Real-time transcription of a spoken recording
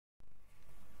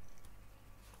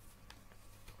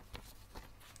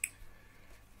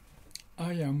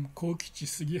I am Kokichi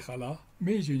Sugihara,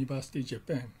 Meiji University,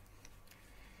 Japan.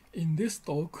 In this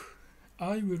talk,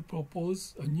 I will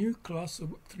propose a new class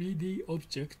of 3D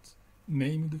objects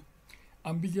named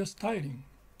Ambiguous Tiling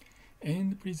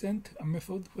and present a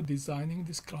method for designing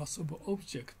this class of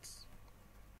objects.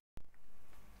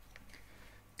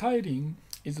 Tiling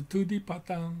is a 2D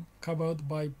pattern covered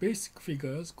by basic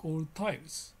figures called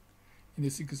tiles. In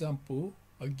this example,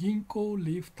 a ginkgo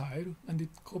leaf tile and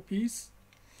its copies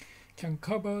can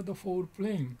cover the whole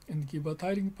plane and give a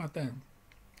tiling pattern.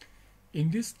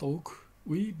 In this talk,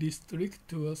 we restrict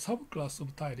to a subclass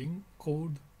of tiling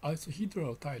called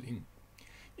isohedral tiling,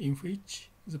 in which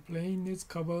the plane is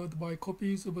covered by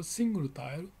copies of a single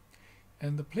tile,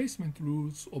 and the placement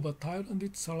rules of a tile and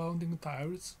its surrounding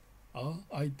tiles are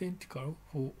identical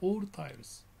for all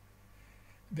tiles.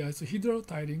 The isohedral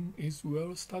tiling is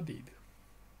well studied.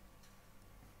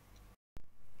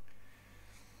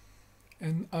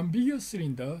 An ambiguous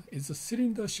cylinder is a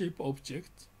cylinder-shaped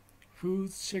object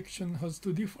whose section has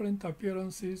two different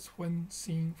appearances when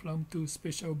seen from two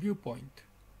spatial viewpoints.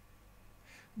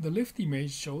 The left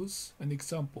image shows an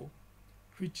example,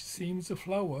 which seems a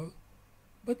flower,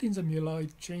 but in the mirror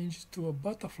it changes to a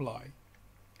butterfly.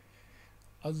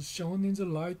 As shown in the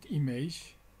right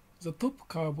image, the top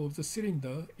curve of the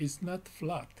cylinder is not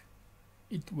flat.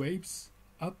 It waves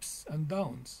ups and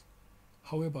downs.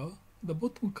 However, the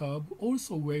bottom curve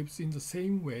also waves in the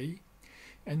same way,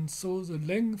 and so the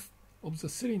length of the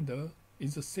cylinder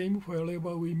is the same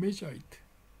wherever we measure it,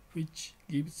 which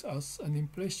gives us an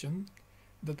impression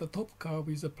that the top curve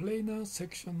is a planar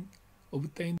section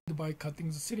obtained by cutting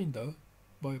the cylinder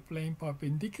by a plane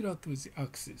perpendicular to the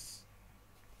axis.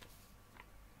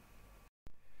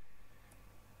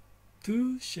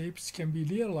 Two shapes can be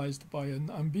realized by an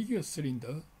ambiguous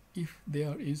cylinder if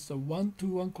there is a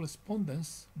one-to-one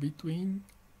correspondence between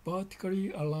vertically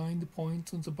aligned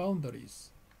points on the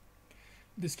boundaries.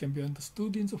 This can be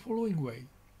understood in the following way.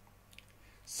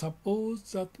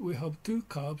 Suppose that we have two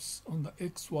curves on the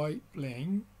xy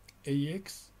plane,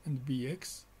 AX and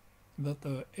BX, that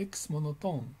are x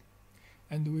monotone,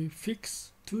 and we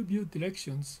fix two view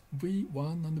directions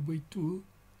V1 and V2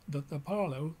 that are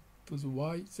parallel to the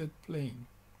YZ plane.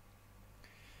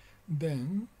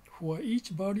 Then, for each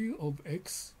value of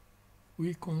x,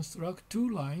 we construct two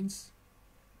lines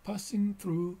passing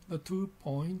through the 2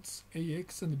 points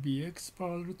AX and BX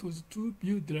parallel to the two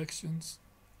view directions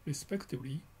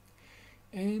respectively,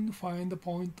 and find the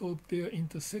point of their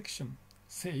intersection,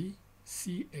 say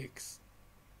CX.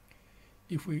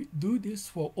 If we do this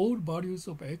for all values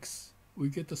of x, we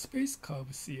get a space curve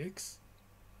CX,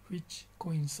 which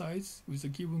coincides with the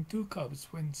given two curves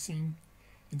when seen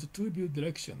in the two view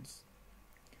directions.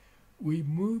 We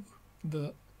move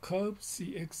the curve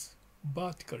CX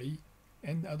vertically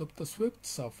and adopt a swept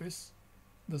surface,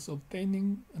 thus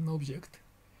obtaining an object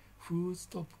whose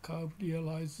top curve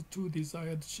realizes two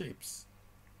desired shapes.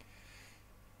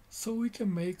 So we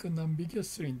can make an ambiguous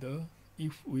cylinder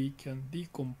if we can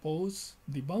decompose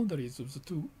the boundaries of the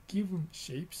two given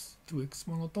shapes to x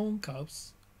monotone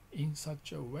curves in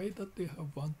such a way that they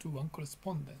have one-to-one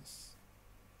correspondence.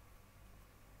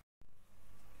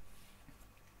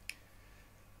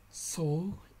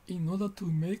 So, in order to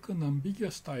make an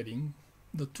ambiguous tiling,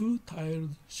 the two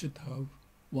tiles should have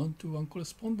one-to-one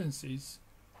correspondences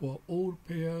for all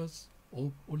pairs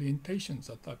of orientations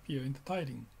that appear in the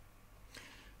tiling.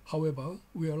 However,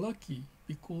 we are lucky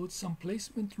because some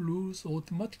placement rules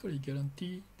automatically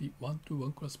guarantee the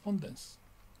one-to-one correspondence.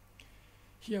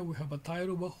 Here we have a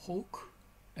tile of a hawk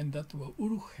and that of a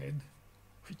wolf head,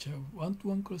 which have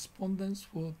one-to-one correspondence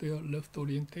for their left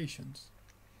orientations.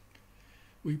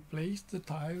 We place the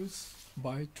tiles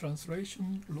by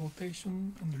translation,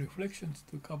 rotation, and reflections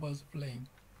to cover the plane.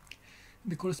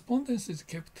 The correspondence is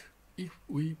kept if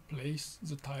we place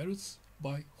the tiles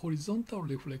by horizontal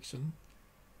reflection,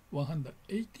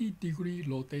 180-degree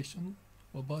rotation,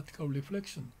 or vertical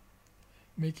reflection.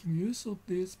 Making use of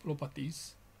these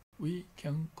properties, we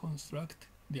can construct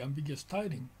the ambiguous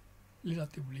tiling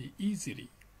relatively easily.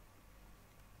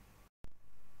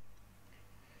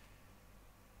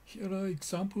 Here are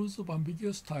examples of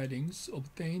ambiguous tilings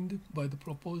obtained by the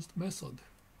proposed method.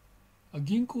 A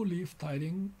ginkgo leaf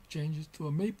tiling changes to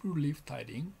a maple leaf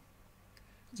tiling.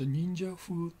 The ninja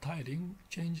fu tiling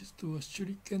changes to a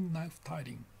shuriken knife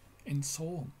tiling, and so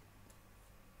on.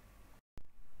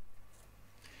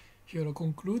 Here are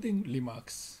concluding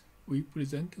remarks. We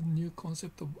present a new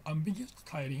concept of ambiguous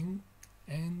tiling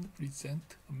and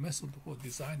present a method for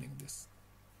designing this.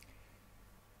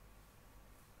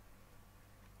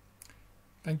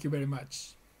 Thank you very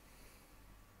much.